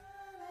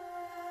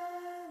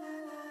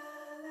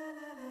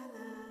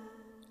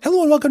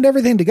Hello and welcome to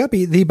Everything to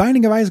Guppy, the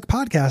Binding of Isaac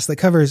podcast that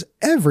covers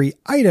every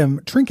item,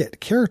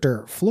 trinket,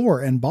 character, floor,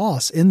 and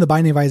boss in the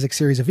Binding of Isaac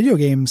series of video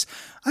games.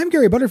 I'm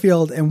Gary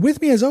Butterfield, and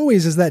with me as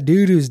always is that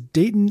dude who's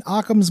dating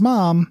Occam's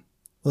mom,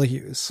 Will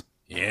Hughes.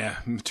 Yeah,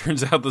 it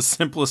turns out the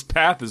simplest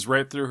path is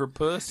right through her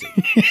pussy.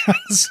 Yeah,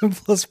 the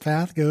simplest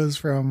path goes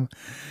from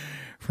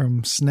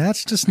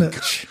snatch to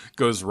snitch.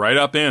 Goes right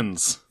up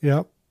ends.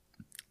 Yep.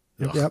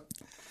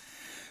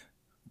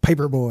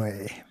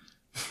 Paperboy.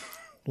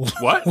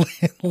 What?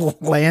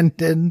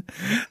 Landon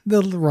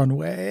the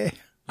runway.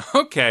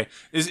 Okay.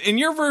 Is in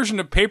your version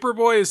of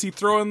Paperboy, is he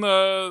throwing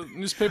the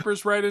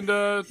newspapers right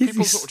into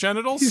people's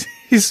genitals?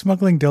 He's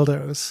smuggling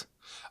dildos.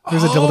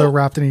 There's a dildo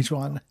wrapped in each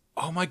one.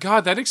 Oh my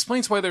god, that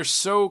explains why they're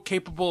so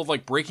capable of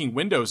like breaking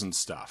windows and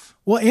stuff.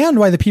 Well, and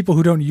why the people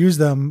who don't use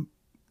them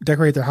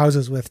decorate their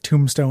houses with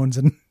tombstones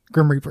and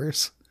Grim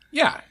Reapers.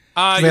 Yeah.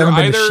 You're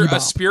either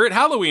a spirit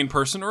Halloween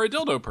person or a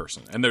dildo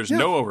person, and there's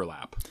no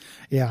overlap.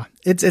 Yeah.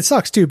 It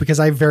sucks too, because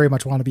I very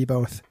much want to be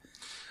both.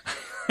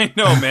 I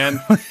know,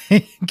 man.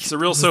 It's a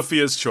real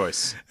Sophia's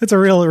choice. It's a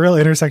real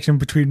intersection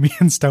between me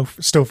and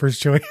Stouffer's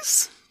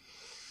choice.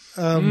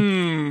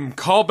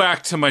 Call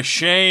back to my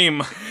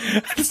shame.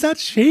 It's not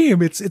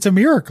shame. It's a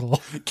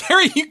miracle.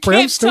 Gary, you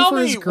can't tell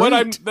me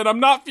that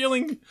I'm not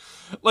feeling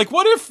like,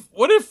 what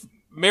if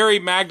Mary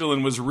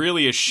Magdalene was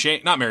really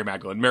ashamed? Not Mary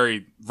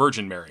Magdalene,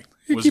 Virgin Mary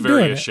was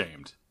very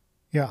ashamed.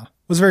 Yeah.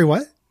 Was very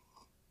what?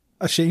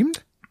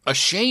 Ashamed?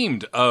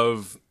 Ashamed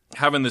of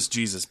having this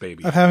Jesus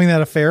baby. Of having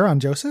that affair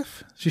on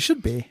Joseph? She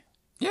should be.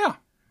 Yeah.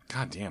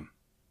 God damn.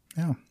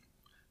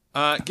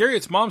 Yeah. Gary,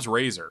 it's mom's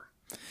razor.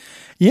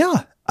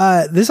 Yeah.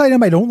 This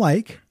item I don't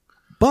like,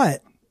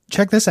 but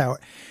check this out.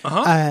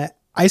 I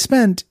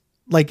spent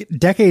like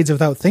decades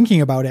without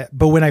thinking about it,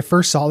 but when I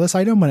first saw this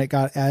item, when it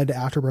got added to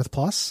Afterbirth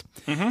Plus,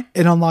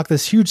 it unlocked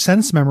this huge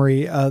sense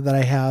memory that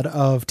I had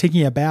of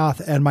taking a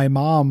bath and my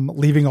mom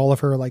leaving all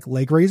of her like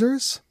leg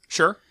razors.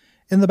 Sure.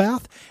 In the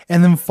bath,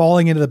 and then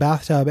falling into the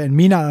bathtub and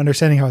me not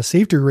understanding how a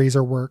safety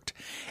razor worked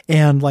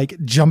and like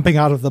jumping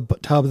out of the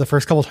tub the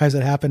first couple times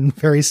it happened,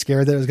 very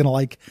scared that it was going to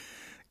like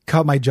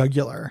cut my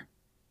jugular.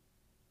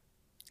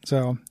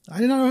 So I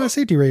didn't know how a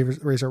safety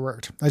razor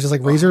worked. I was just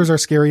like, razors are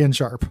scary and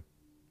sharp.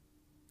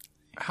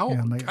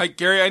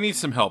 Gary, I need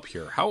some help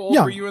here. How old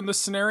were you in this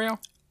scenario?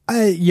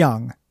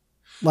 Young.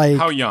 Like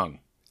how young?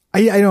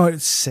 I know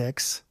it's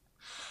 6.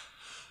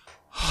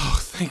 Oh,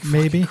 thank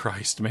maybe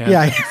Christ, man.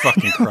 Yeah. Thank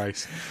fucking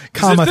Christ.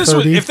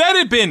 If that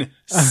had been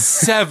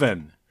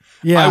 7,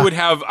 yeah,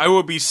 I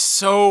would be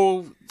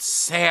so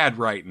sad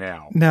right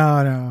now.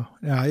 No.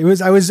 I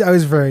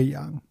was very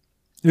young.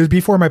 It was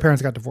before my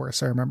parents got divorced.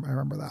 So I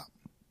remember that.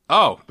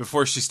 Oh,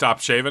 before she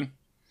stopped shaving?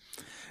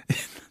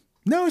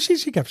 No, she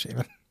kept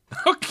shaving.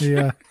 Okay.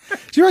 Yeah.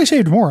 She really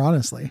shaved more,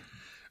 honestly.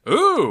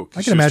 Ooh.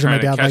 I can imagine my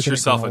dad catch liking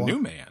herself a new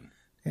man.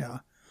 Yeah.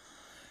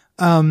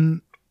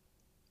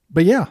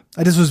 But yeah,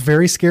 I just was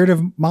very scared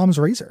of mom's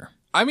razor.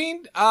 I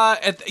mean,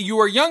 you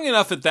were young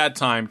enough at that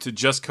time to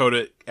just code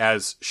it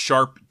as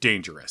sharp,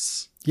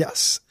 dangerous.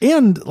 Yes.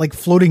 And like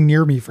floating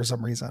near me for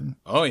some reason.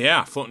 Oh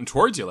yeah. Floating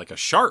towards you like a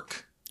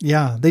shark.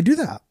 Yeah. They do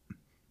that.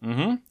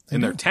 Mm-hmm.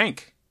 In their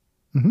tank.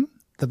 Mm-hmm.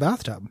 The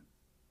bathtub.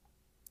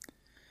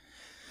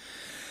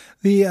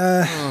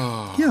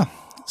 Yeah.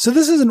 So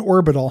this is an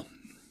orbital.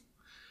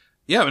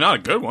 Yeah, but not a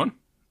good one.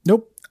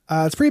 Nope.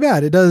 It's pretty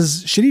bad. It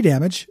does shitty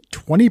damage,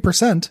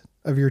 20%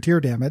 of your tier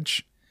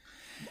damage.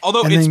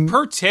 Although it's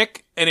per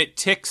tick, and it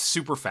ticks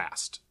super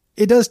fast.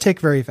 It does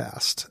tick very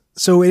fast.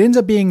 So it ends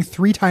up being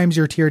 3 times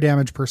your tier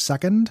damage per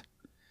second.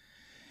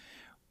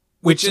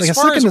 Which as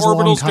far as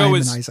orbitals go,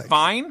 is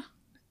fine.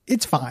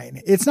 It's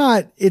fine.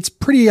 It's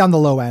pretty on the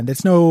low end.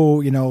 It's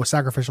no,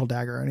 sacrificial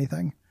dagger or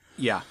anything.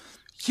 Yeah.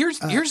 Here's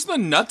the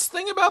nuts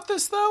thing about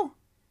this, though.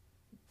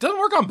 Doesn't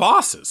work on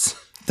bosses.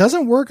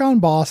 Doesn't work on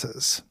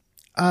bosses.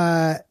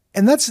 And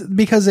that's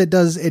because it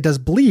does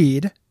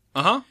bleed.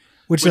 Uh-huh.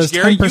 Which does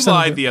Gary, 10% you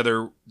lied the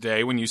other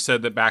day when you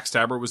said that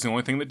Backstabber was the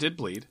only thing that did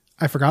bleed.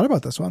 I forgot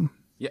about this one.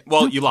 Yeah.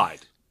 Well, you lied.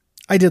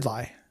 I did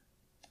lie.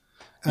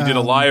 You did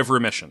a lie of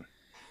remission.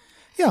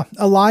 Yeah.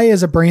 A lie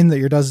is a brain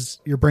that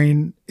your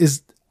brain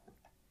is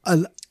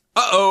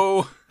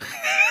Uh-oh.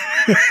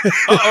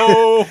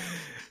 Uh-oh.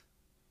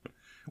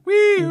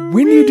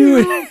 When you do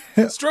an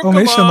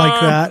omission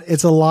like that, that,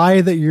 it's a lie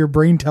that your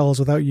brain tells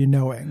without you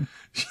knowing.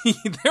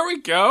 There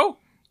we go.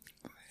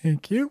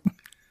 Thank you.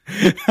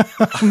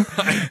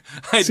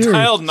 I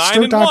dialed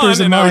 9 and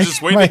 1, and I was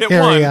just waiting to hit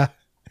area.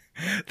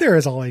 1. They're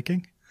all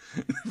aching.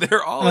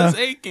 They're all as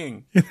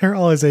aching. They're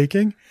all as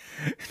aching.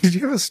 Did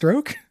you have a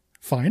stroke?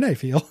 Fine, I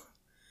feel.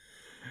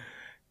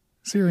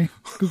 Siri,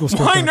 Google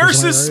stroke. Why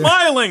nurse is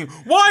smiling?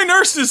 Why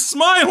nurse is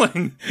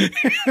smiling?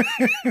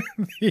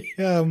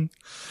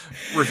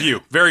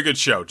 Review. Very good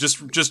show.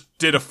 Just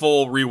did a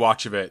full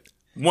rewatch of it.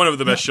 One of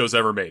the best shows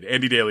ever made.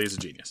 Andy Daly is a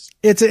genius.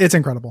 It's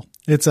incredible.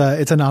 It's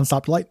a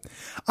nonstop delight.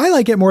 I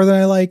like it more than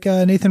I like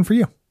Nathan For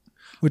You,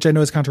 which I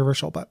know is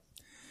controversial, but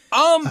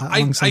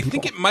I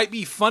think it might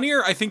be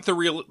funnier. I think the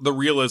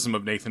realism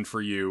of Nathan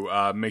For You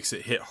makes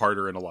it hit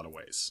harder in a lot of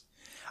ways.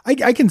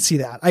 I can see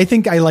that. I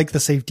think I like the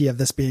safety of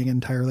this being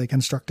entirely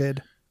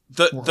constructed.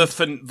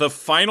 The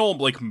final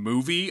like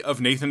movie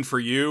of Nathan For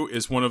You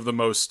is one of the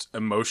most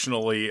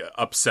emotionally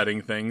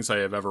upsetting things I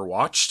have ever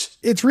watched.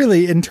 It's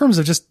really, in terms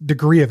of just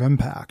degree of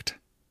impact.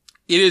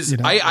 It is. You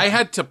know, I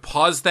had to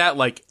pause that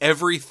like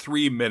every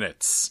 3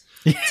 minutes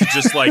to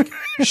just like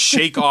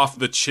shake off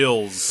the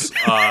chills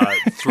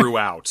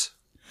throughout.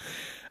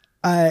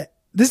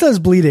 This does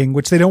bleeding,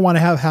 which they don't want to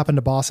have happen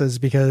to bosses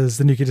because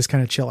then you could just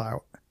kind of chill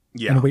out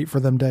and wait for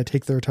them to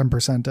take their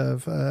 10%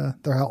 of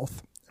their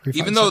health.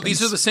 Even though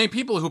these are the same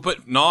people who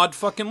put Nod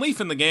fucking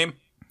Leaf in the game.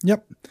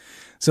 Yep.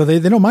 So they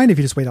don't mind if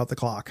you just wait out the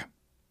clock.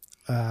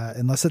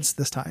 Unless it's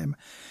this time.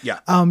 Yeah.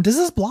 Does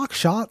this block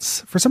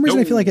shots? For some reason,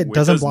 I feel like it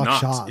doesn't block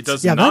shots. It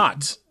does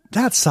not.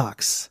 That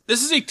sucks.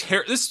 This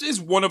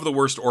is one of the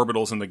worst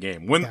orbitals in the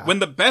game. When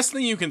the best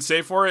thing you can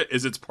say for it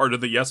is it's part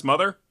of the Yes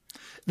Mother.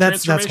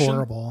 That's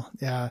horrible.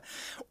 Yeah.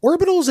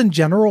 Orbitals in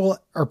general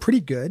are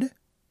pretty good.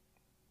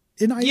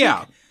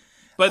 Yeah.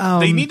 But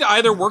they need to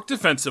either work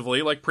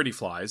defensively like Pretty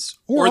Flies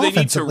or they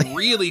need to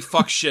really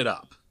fuck shit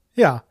up.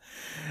 Yeah.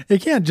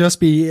 It can't just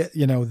be,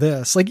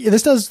 this. Like,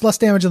 this does less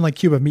damage than, like,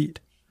 Cube of Meat.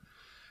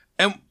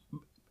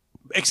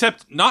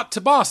 Except not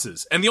to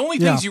bosses. And the only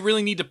things you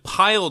really need to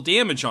pile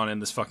damage on in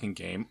this fucking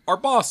game are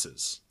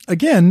bosses.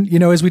 Again,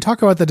 as we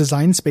talk about the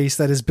design space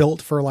that is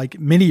built for, like,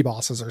 mini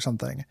bosses or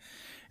something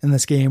in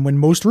this game, when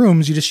most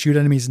rooms, you just shoot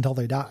enemies until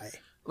they die.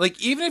 Like,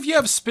 even if you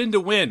have Spin to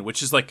Win,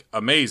 which is, like,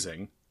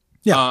 amazing.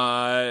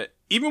 Yeah.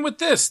 Even with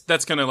this,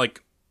 that's going to,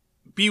 like,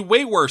 be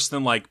way worse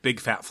than, like, Big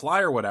Fat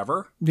Fly or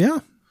whatever. Yeah.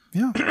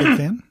 Yeah, big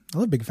fan. I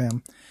love Big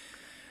Fan.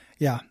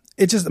 Yeah,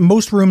 it's just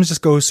most rooms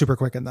just go super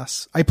quick in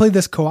this. I played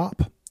this co-op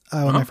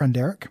with my friend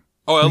Derek.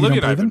 Oh, Olivia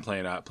and I have been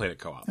playing it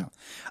co-op.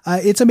 Yeah.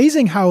 It's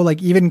amazing how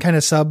like even kind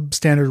of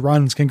substandard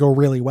runs can go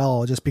really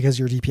well just because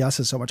your DPS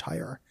is so much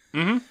higher.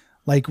 Mm-hmm.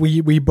 Like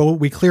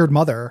we cleared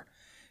Mother,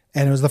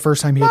 and it was the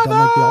first time he had done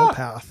like the alt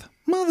path.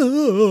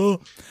 Mother.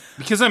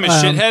 Because I'm a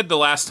shithead. The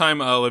last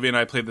time Olivia and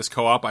I played this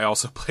co-op, I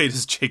also played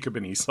as Jacob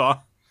and Esau.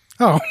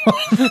 Oh,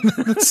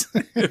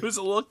 it was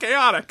a little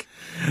chaotic.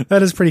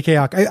 That is pretty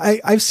chaotic.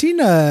 I've seen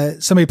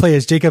somebody play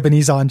as Jacob and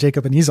Esau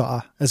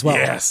as well.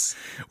 Yes.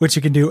 Which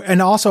you can do.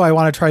 And also I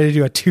want to try to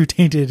do a 2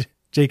 tainted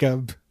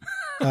Jacob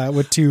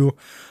with 2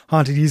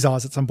 haunted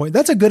Esau's at some point.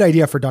 That's a good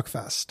idea for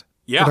Duckfest.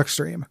 Yeah. For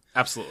Duckstream.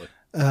 Absolutely.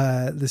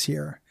 This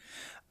year.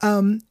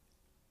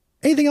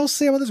 Anything else to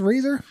say about this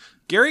Razor?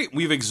 Gary,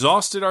 we've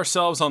exhausted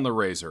ourselves on the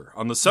Razor.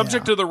 On the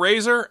subject of the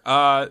Razor,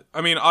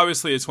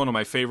 obviously it's one of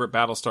my favorite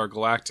Battlestar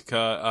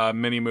Galactica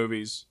mini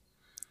movies.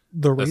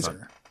 The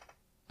Razor.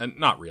 And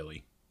not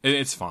really.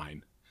 It's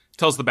fine. It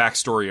tells the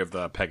backstory of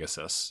the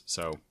Pegasus,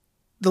 so.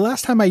 The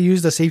last time I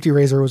used a safety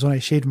razor was when I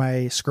shaved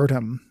my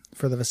scrotum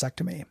for the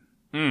vasectomy.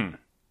 And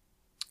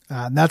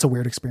that's a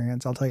weird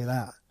experience, I'll tell you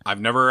that. I've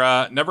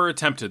never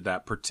attempted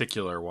that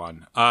particular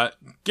one.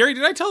 Gary,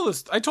 did I tell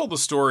this? I told the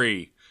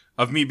story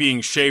of me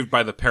being shaved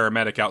by the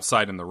paramedic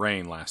outside in the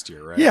rain last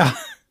year, right? Yeah.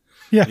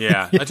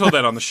 Yeah. I told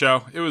that on the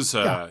show. It was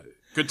a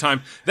good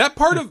time. That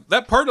part of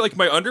like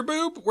my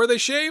underboob where they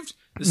shaved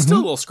is still a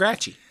little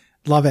scratchy.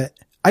 Love it.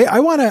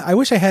 I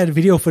wish I had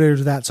video footage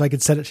of that so I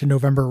could set it to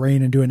November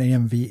Rain and do an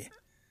AMV.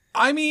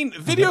 I mean,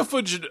 video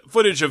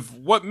footage of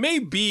what may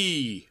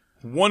be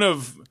one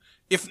of,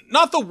 if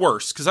not the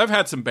worst, because I've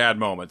had some bad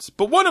moments,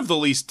 but one of the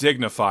least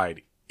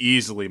dignified,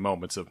 easily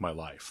moments of my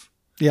life.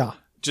 Yeah.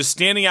 Just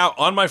standing out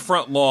on my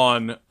front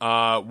lawn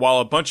while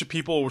a bunch of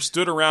people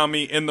stood around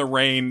me in the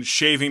rain,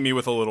 shaving me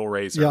with a little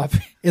razor. Yeah,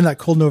 in that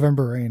cold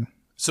November rain.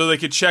 So they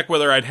could check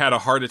whether I'd had a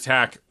heart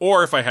attack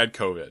or if I had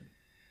COVID.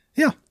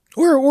 Yeah.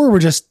 Or we're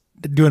just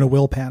doing a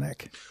will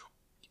panic.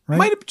 Right?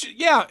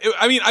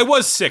 I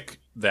was sick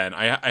then.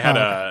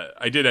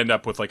 I did end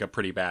up with like a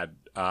pretty bad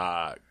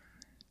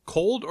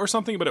cold or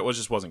something, but it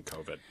wasn't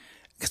COVID.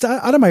 Because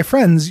out of my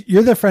friends,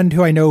 you're the friend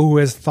who I know who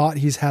has thought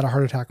he's had a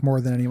heart attack more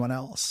than anyone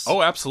else.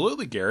 Oh,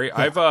 absolutely, Gary.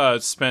 Yeah.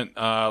 I've spent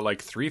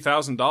like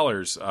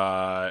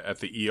 $3,000 at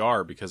the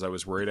ER because I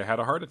was worried I had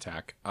a heart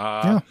attack.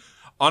 On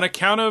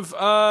account of,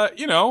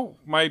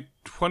 my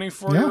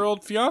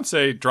 24-year-old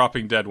fiance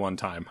dropping dead one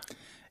time.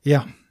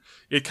 Yeah.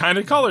 It kind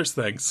of colors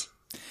things.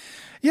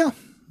 Yeah.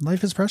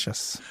 Life is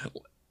precious.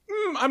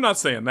 I'm not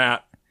saying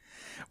that.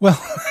 Well,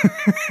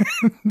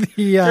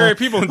 Gary,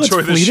 people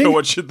enjoy this show.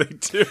 What should they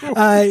do?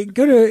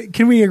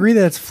 Can we agree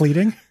that it's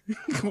fleeting?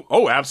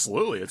 Oh,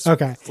 absolutely. It's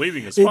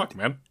fleeting as fuck,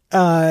 man.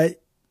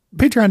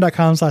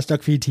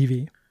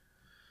 Patreon.com/DuckFeedTV.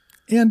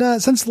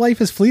 And since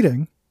life is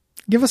fleeting,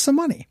 give us some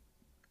money.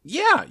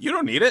 Yeah, you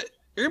don't need it.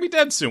 You're going to be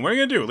dead soon. What are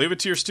you going to do? Leave it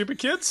to your stupid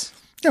kids?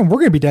 Yeah, we're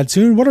going to be dead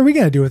soon. What are we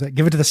going to do with it?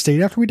 Give it to the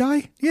state after we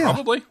die? Yeah.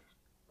 Probably.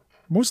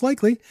 Most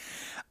likely.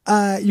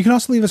 You can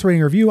also leave us a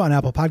rating review on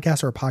Apple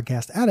Podcasts or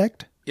Podcast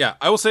Addict. Yeah,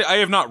 I will say I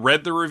have not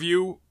read the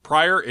review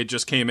prior. It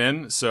just came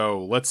in,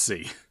 so let's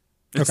see.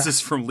 This is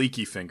from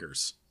Leaky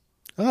Fingers.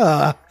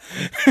 Yeah.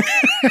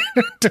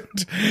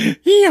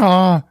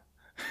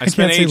 I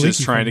spent ages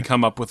trying to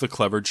come up with a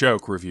clever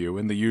joke review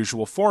in the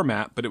usual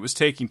format, but it was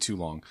taking too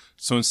long.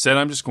 So instead,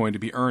 I'm just going to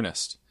be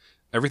earnest.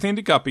 Everything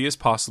to Guppy is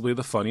possibly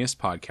the funniest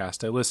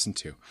podcast I listen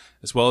to,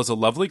 as well as a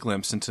lovely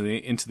glimpse into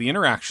the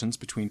interactions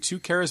between two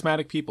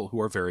charismatic people who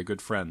are very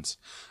good friends.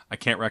 I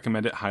can't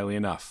recommend it highly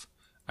enough.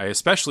 I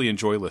especially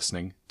enjoy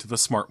listening to The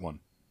Smart One.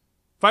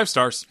 5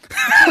 stars.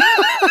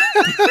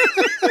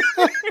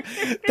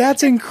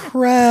 That's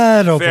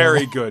incredible.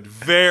 Very good.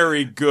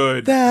 Very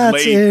good.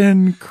 That's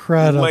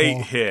incredible.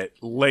 Late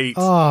hit. Late.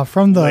 Oh,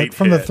 from the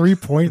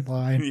 3-point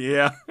line.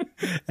 Yeah.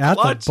 At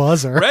Clutch. the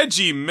buzzer.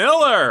 Reggie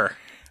Miller.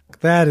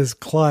 That is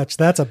clutch.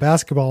 That's a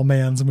basketball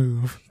man's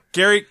move.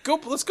 Gary,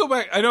 let's go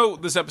back. I know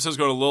this episode's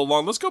going a little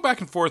long. Let's go back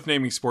and forth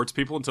naming sports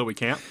people until we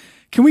can't.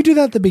 Can we do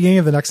that at the beginning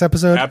of the next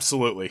episode?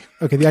 Absolutely.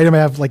 Okay, the item I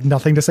have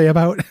nothing to say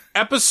about.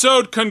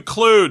 Episode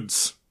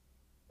concludes.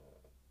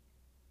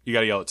 You got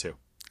to yell it too.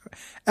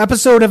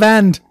 Episode of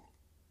end.